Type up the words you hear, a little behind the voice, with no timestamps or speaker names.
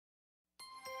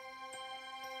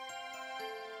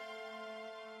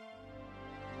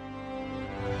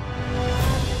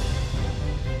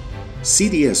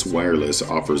CDS Wireless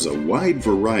offers a wide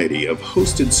variety of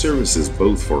hosted services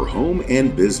both for home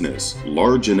and business,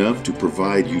 large enough to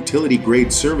provide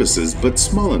utility-grade services but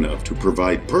small enough to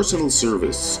provide personal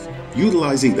service.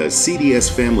 Utilizing the CDS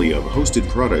family of hosted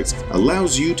products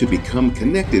allows you to become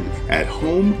connected at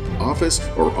home, office,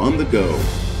 or on the go.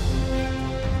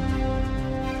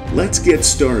 Let's get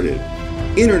started.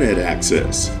 Internet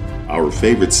access. Our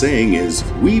favorite saying is,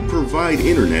 "We provide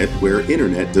internet where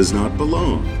internet does not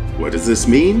belong." What does this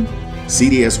mean?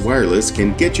 CDS Wireless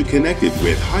can get you connected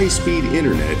with high-speed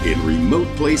internet in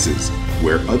remote places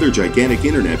where other gigantic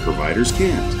internet providers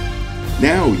can't.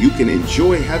 Now you can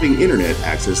enjoy having internet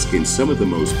access in some of the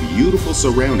most beautiful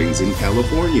surroundings in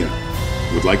California.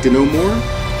 Would like to know more?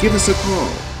 Give us a call,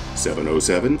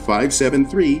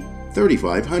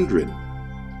 707-573-3500.